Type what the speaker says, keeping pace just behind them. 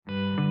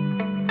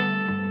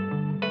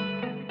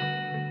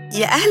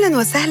يا أهلاً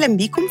وسهلاً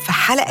بيكم في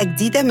حلقة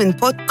جديدة من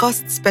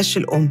بودكاست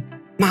سبيشال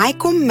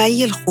معاكم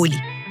مي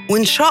الخولي،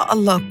 وإن شاء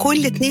الله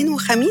كل اثنين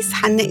وخميس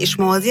هنناقش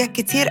مواضيع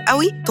كتير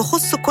قوي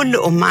تخص كل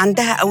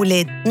عندها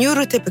أولاد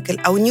نيوروتيبيكال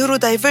أو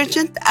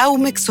نيورودايفرجنت أو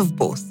ميكس اوف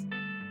بوث.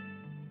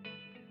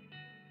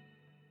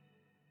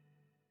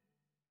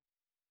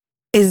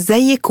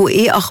 إزيك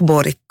وإيه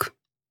أخبارك؟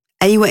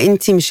 أيوة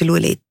أنتي مش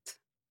الولاد.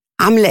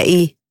 عاملة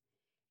إيه؟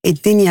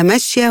 الدنيا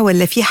ماشية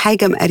ولا في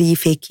حاجة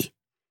مقريفاكي؟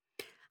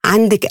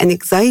 عندك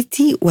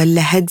anxiety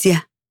ولا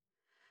هادية؟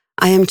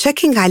 I am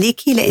checking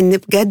عليكي لأن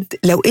بجد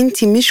لو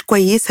أنتي مش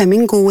كويسة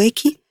من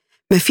جواكي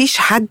مفيش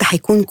حد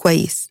هيكون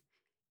كويس.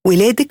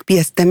 ولادك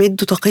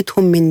بيستمدوا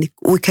طاقتهم منك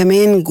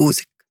وكمان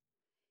جوزك،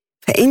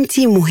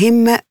 فأنتي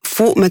مهمة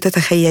فوق ما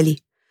تتخيلي،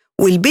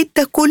 والبيت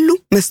ده كله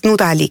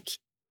مسنود عليكي.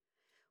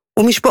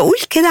 ومش بقول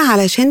كده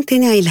علشان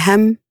تنعي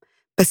الهم،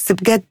 بس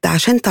بجد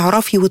عشان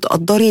تعرفي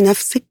وتقدري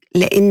نفسك،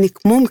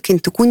 لأنك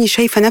ممكن تكوني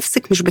شايفة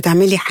نفسك مش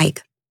بتعملي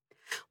حاجة،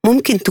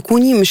 ممكن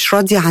تكوني مش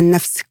راضية عن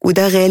نفسك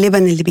وده غالبا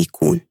اللي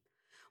بيكون،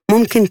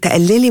 ممكن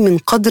تقللي من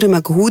قدر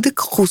مجهودك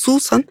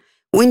خصوصا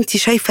وانتي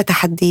شايفة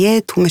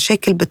تحديات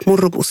ومشاكل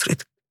بتمر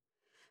بأسرتك،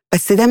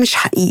 بس ده مش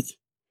حقيقي.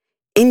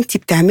 انتي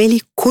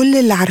بتعملي كل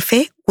اللي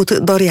عارفاه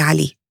وتقدري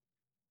عليه.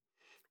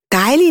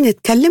 تعالي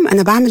نتكلم.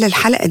 أنا بعمل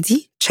الحلقة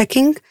دي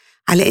تشيكينج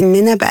على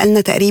إننا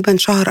بقالنا تقريبا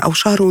شهر أو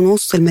شهر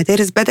ونص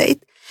المدارس بدأت،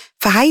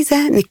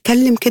 فعايزة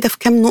نتكلم كده في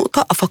كام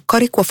نقطة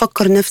أفكرك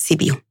وأفكر نفسي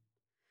بيهم.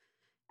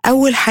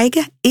 أول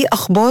حاجة، إيه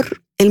أخبار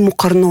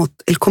المقارنات؟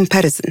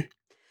 الكومباريزن،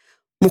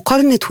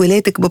 مقارنة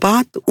ولادك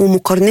ببعض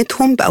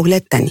ومقارنتهم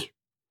بأولاد تانية.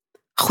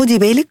 خدي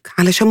بالك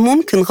علشان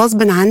ممكن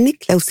غصب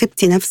عنك لو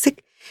سبتي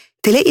نفسك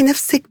تلاقي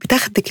نفسك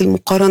بتاخدك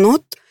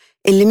المقارنات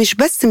اللي مش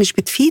بس مش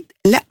بتفيد،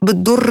 لا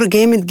بتضر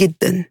جامد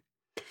جدا.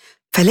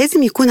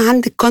 فلازم يكون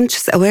عندك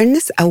conscious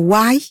awareness أو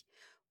وعي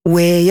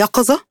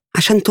ويقظة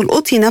عشان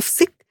تلقطي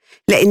نفسك،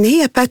 لأن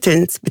هي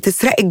patterns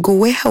بتسرقك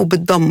جواها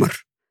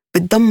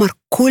بتدمر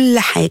كل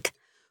حاجة،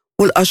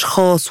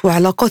 والأشخاص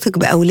وعلاقاتك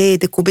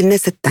بأولادك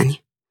وبالناس التانية.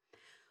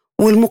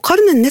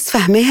 والمقارنة الناس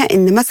فهمها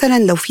إن مثلا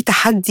لو في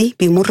تحدي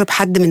بيمر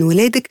بحد من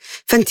ولادك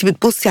فأنت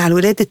بتبصي على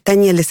الولاد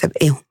التانية اللي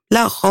سابقاهم.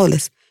 لا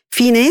خالص،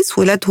 في ناس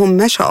ولادهم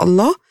ما شاء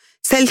الله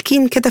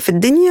سالكين كده في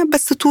الدنيا،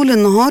 بس طول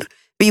النهار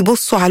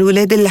بيبصوا على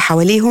الولاد اللي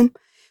حواليهم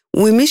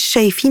ومش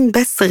شايفين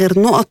بس غير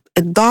نقط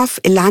الضعف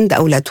اللي عند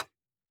أولادهم.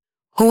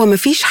 هو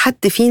مفيش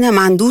حد فينا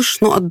ما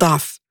عندوش نقط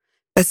ضعف،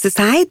 بس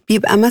ساعات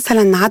بيبقى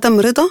مثلا عدم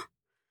رضا،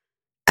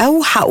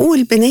 أو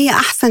هقول بنية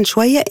أحسن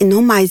شوية إن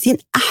هم عايزين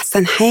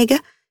أحسن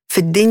حاجة في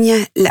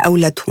الدنيا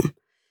لأولادهم.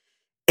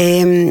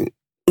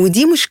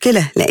 ودي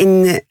مشكلة،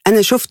 لأن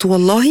أنا شفت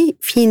والله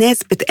في ناس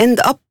بتأند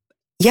أب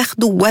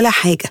ياخدوا ولا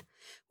حاجة،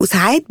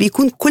 وساعات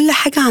بيكون كل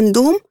حاجة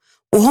عندهم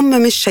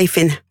وهم مش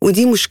شايفينها،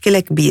 ودي مشكلة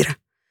كبيرة.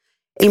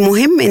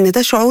 المهم إن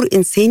ده شعور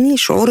إنساني،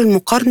 شعور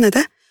المقارنة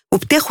ده،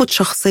 وبتاخد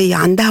شخصية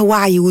عندها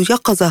وعي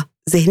ويقظة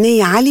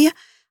ذهنية عالية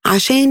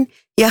عشان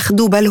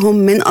ياخدوا بالهم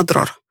من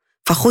أضرارها.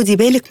 فخدي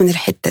بالك من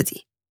الحتة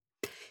دي.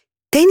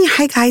 تاني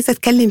حاجة عايزة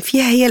أتكلم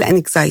فيها هي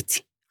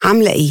الانكزايتي.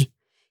 عاملة إيه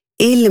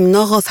اللي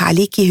منغص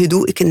عليكي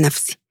هدوءك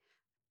النفسي؟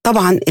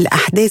 طبعا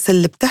الأحداث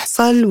اللي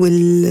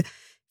بتحصل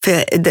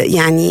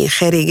يعني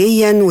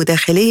خارجيا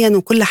وداخليا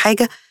وكل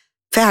حاجة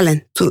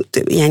فعلا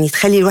يعني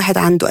تخلي الواحد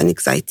عنده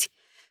انكزايتي،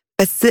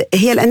 بس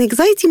هي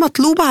الانكزايتي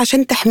مطلوبة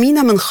عشان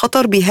تحمينا من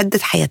خطر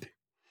بيهدد حياتنا.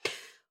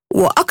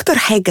 وأكتر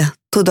حاجة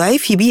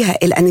تضعفي بيها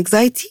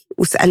الانكزايتي،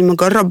 واسأل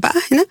مجرب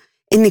بقى هنا،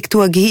 إنك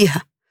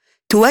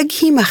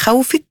تواجهي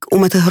مخاوفك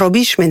وما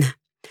تهربيش منها.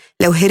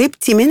 لو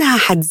هربتي منها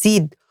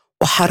هتزيد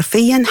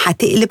وحرفيا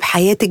هتقلب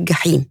حياتك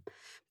جحيم،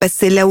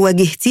 بس لو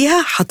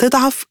واجهتيها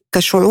هتضعف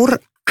كشعور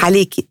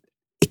عليكي،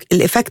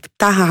 الإفكت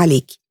بتاعها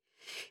عليكي.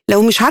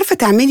 لو مش عارفة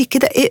تعملي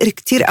كده، اقري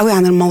كتير قوي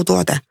عن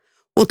الموضوع ده،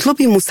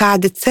 واطلبي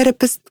مساعدة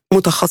ثيرابيست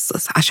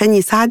متخصص عشان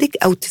يساعدك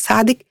أو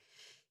تساعدك.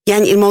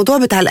 يعني الموضوع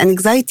بتاع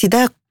الانكزايتي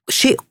ده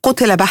شيء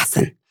قتل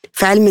بحثا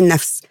في علم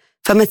النفس،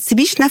 فما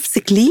تسيبيش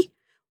نفسك ليه،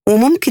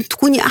 وممكن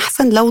تكوني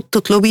أحسن لو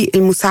تطلبي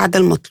المساعدة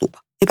المطلوبة.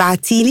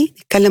 ابعتيلي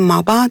نتكلم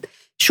مع بعض،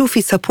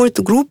 شوفي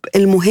سابورت جروب،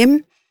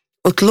 المهم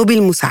اطلبي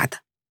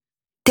المساعدة.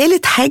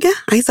 تالت حاجة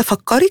عايزة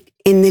أفكرك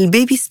إن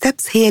البيبي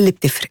ستيبس هي اللي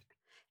بتفرق.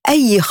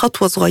 أي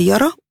خطوة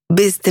صغيرة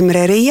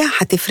باستمرارية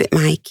هتفرق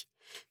معاكي،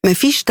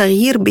 مفيش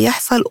تغيير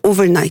بيحصل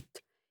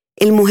overnight.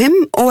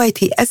 المهم اوعي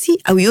تيأسي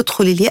أو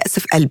يدخل اليأس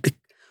في قلبك،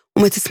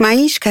 وما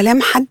تسمعيش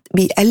كلام حد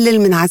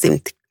بيقلل من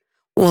عزيمتك.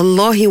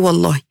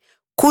 والله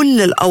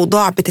كل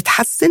الأوضاع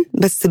بتتحسن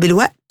بس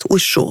بالوقت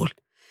والشغل.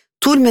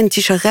 طول ما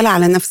انتي شغالة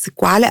على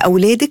نفسك وعلى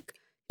أولادك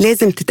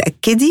لازم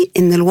تتأكدي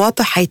إن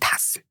الوضع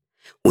هيتحسن،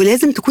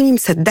 ولازم تكوني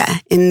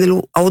مصدقة إن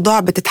الأوضاع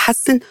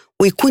بتتحسن،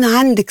 ويكون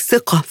عندك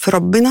ثقة في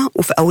ربنا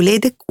وفي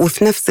أولادك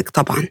وفي نفسك.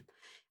 طبعا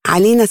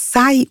علينا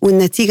السعي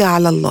والنتيجة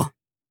على الله.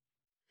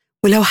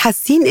 ولو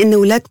حاسين إن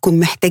ولادكم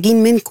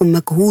محتاجين منكم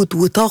مجهود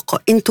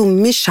وطاقة، انتم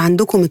مش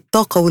عندكم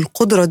الطاقة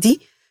والقدرة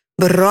دي،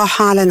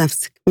 بالراحة على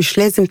نفسك. مش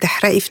لازم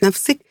تحرقي في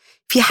نفسك،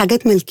 في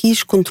حاجات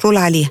ملكيش كنترول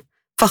عليها،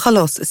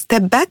 فخلاص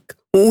ستيب باك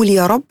وقولي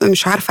يا رب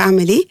مش عارفة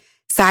أعمل إيه،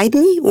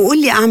 ساعدني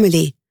وقولي أعمل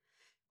إيه.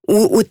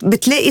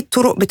 وبتلاقي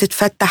الطرق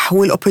بتتفتح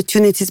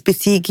والopportunities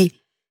بتيجي.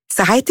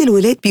 ساعات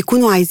الولاد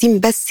بيكونوا عايزين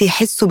بس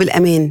يحسوا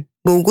بالأمان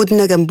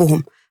بوجودنا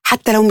جنبهم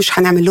حتى لو مش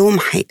هنعمل لهم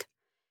حاجة.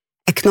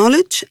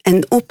 acknowledge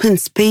and open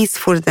space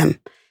for them.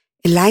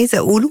 اللي عايزة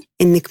أقوله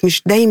إنك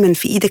مش دايما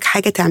في إيدك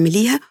حاجة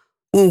تعمليها،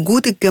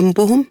 ووجودك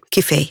جنبهم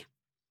كفاية.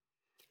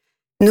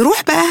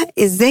 نروح بقى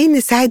إزاي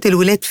نساعد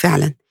الولاد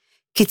فعلا.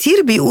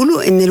 كتير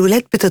بيقولوا إن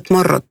الولاد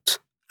بتتمرد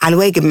على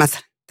الواجب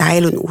مثلا.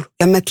 تعالوا نقول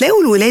لما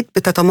تلاقوا الولاد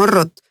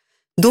بتتمرد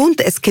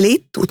don't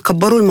escalate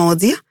وتكبروا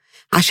المواضيع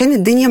عشان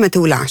الدنيا ما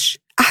تولعش.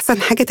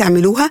 أحسن حاجة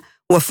تعملوها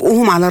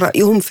وافقوهم على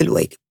رأيهم في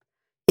الواجب.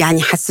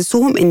 يعني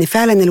حسسوهم إن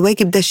فعلا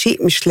الواجب ده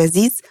شيء مش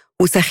لذيذ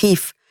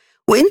وسخيف،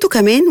 وإنتوا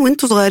كمان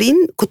وإنتوا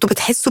صغيرين كنتوا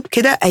بتحسوا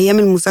بكده أيام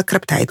المذاكرة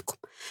بتاعتكم،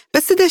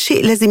 بس ده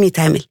شيء لازم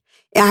يتعمل.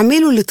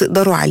 اعملوا اللي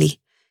تقدروا عليه.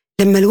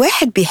 لما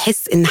الواحد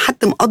بيحس إن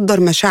حد مقدر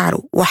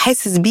مشاعره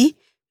وحاسس بيه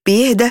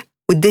بيهدى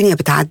والدنيا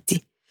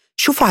بتعدي.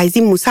 شوفوا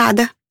عايزين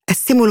مساعدة،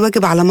 قسموا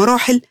الواجب على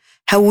مراحل،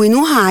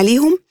 هونوها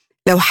عليهم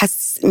لو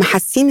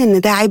محسين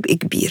إن ده عبء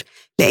كبير.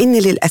 لأن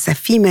للأسف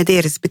في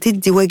مدارس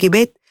بتدي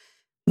واجبات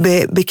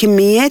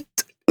بكميات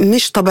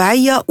مش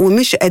طبيعية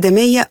ومش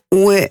آدمية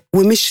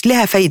ومش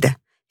لها فايدة،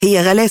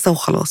 هي غلاسة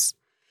وخلاص.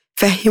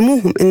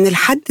 فهموهم إن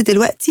لحد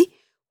دلوقتي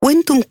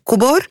وإنتم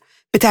كبار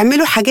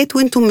بتعملوا حاجات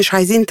وإنتم مش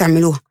عايزين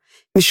تعملوها.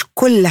 مش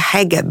كل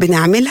حاجة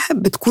بنعملها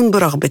بتكون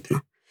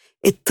برغبتنا.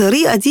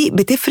 الطريقة دي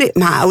بتفرق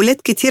مع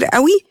أولاد كتير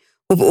قوي،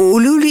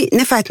 وبقولوا لي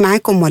نفعت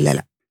معاكم ولا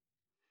لأ.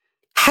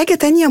 حاجة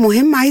تانية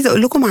مهمة عايزة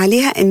أقول لكم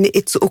عليها إن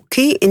it's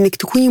okay إنك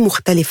تكوني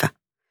مختلفة.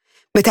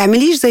 ما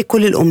تعمليش زي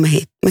كل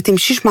الأمهات، ما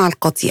تمشيش مع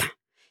القطيع.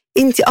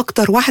 أنت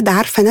أكتر واحدة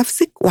عارفة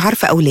نفسك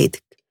وعارفة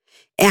أولادك.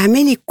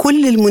 اعملي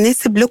كل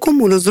المناسب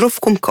لكم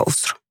ولظروفكم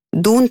كأسرة.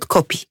 don't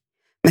copy.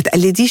 ما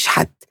تقلديش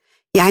حد.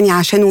 يعني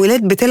عشان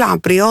ولاد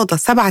بتلعب رياضة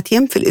 7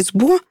 أيام في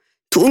الأسبوع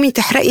تقومي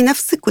تحرقي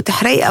نفسك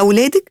وتحرقي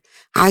أولادك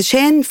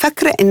عشان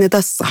فاكرة إن ده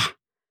الصح.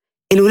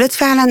 الولاد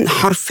فعلا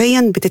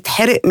حرفيا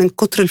بتتحرق من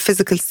كتر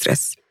الفيزيكال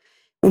ستريس.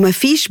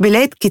 ومفيش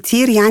بلاد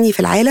كتير يعني في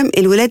العالم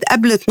الولاد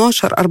قبل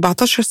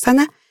 12-14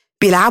 سنة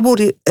بيلعبوا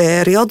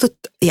رياضة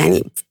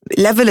يعني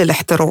ليفل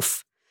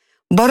الاحتراف.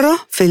 بره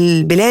في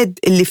البلاد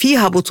اللي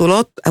فيها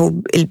بطولات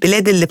أو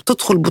البلاد اللي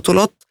بتدخل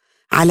بطولات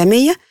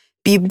عالمية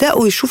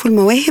بيبدأوا يشوفوا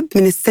المواهب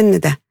من السن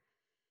ده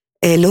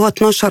اللي هو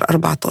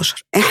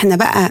 12-14. احنا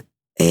بقى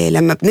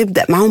لما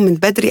بنبدأ معهم من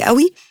بدري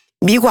قوي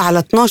بيجوا على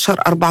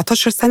 12-14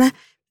 سنة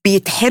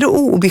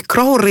بيتحرقوا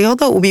وبيكرهوا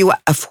الرياضة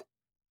وبيوقفوا.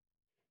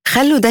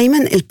 خلوا دايما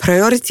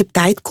البرايوريتي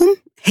بتاعتكم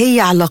هي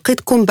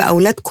علاقتكم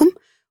بأولادكم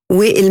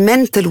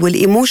والمنتل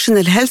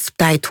والإيموشنال هيلث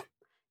بتاعتهم.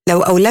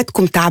 لو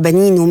أولادكم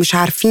تعبانين ومش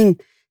عارفين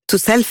to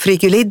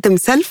self-regulate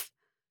themselves،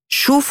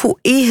 شوفوا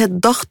إيه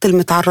الضغط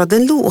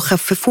المتعرضين له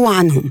وخففوه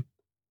عنهم.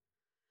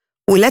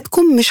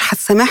 ولادكم مش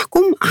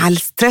هتسامحكم على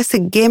الستريس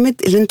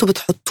الجامد اللي انتوا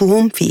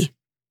بتحطوهم فيه.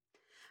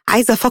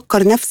 عايزة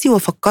أفكر نفسي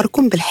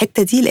وأفكركم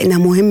بالحتة دي لأنها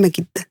مهمة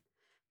جدا.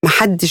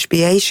 محدش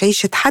بيعيش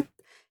عيشة حد.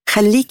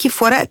 خليكي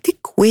في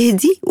ورقتك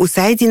واهدي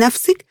وساعدي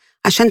نفسك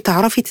عشان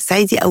تعرفي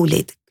تساعدي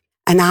أولادك.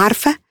 أنا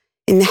عارفة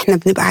إن إحنا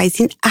بنبقى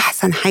عايزين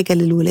أحسن حاجة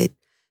للولاد،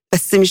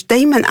 بس مش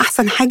دايما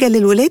أحسن حاجة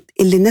للولاد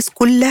اللي الناس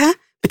كلها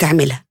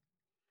بتعملها.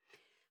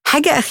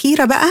 حاجة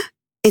أخيرة بقى،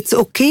 it's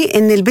okay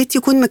إن البيت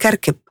يكون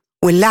مكركب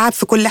واللعب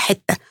في كل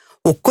حتة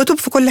والكتب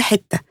في كل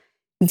حتة.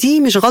 دي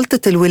مش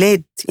غلطة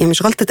الولاد، يعني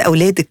مش غلطة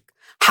أولادك.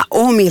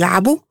 حقهم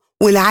يلعبوا،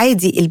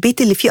 والعادي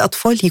البيت اللي فيه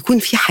أطفال يكون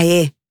فيه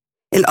حياة.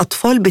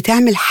 الأطفال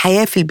بتعمل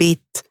حياة في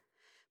البيت.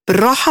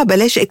 بالراحة،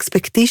 بلاش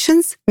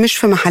expectations مش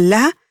في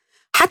محلها.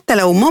 حتى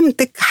لو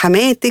مامتك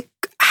حماتك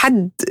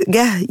حد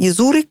جه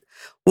يزورك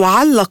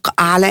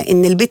وعلق على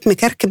إن البيت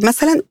مكركب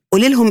مثلا،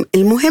 قولي لهم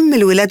المهم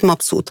الولاد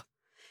مبسوطة.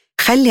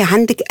 خلي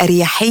عندك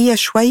أريحية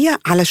شوية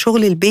على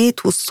شغل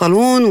البيت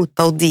والصالون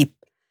والتوضيب.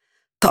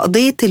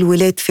 تقضية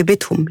الولاد في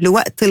بيتهم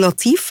لوقت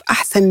لطيف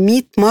أحسن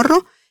 100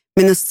 مرة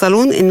من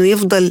الصالون إنه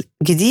يفضل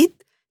جديد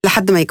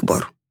لحد ما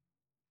يكبروا.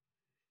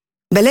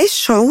 بلاش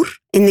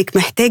شعور إنك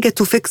محتاجة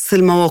تفكس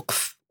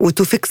المواقف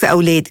وتفكس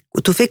أولادك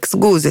وتفكس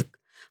جوزك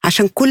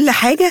عشان كل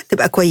حاجة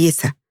تبقى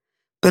كويسة.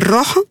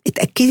 بالراحة،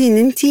 اتأكدي إن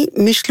انتي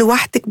مش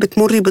لوحدك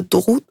بتمري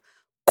بالضغوط.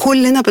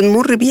 كلنا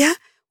بنمر بيها،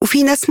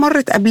 وفي ناس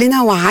مرت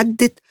قبلنا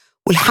وعدت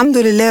والحمد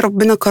لله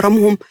ربنا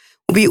كرمهم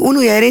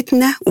وبيقولوا يا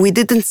ريتنا we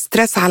didn't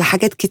stress على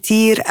حاجات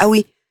كتير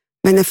قوي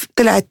ما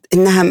طلعت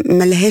إنها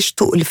ملهاش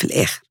تقل في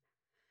الآخر.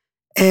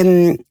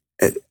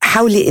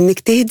 حاولي إنك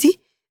تهدي.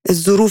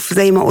 الظروف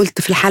زي ما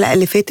قلت في الحلقة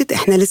اللي فاتت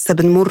احنا لسه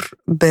بنمر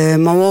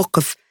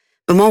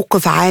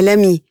بموقف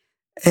عالمي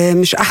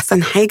مش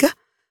أحسن حاجة.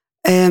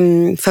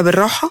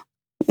 فبالراحة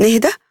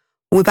نهدى،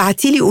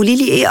 وبعتيلي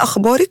قوليلي ايه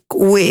أخبارك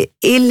وايه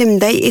اللي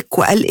مضايقك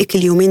وقلقك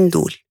اليومين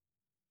دول.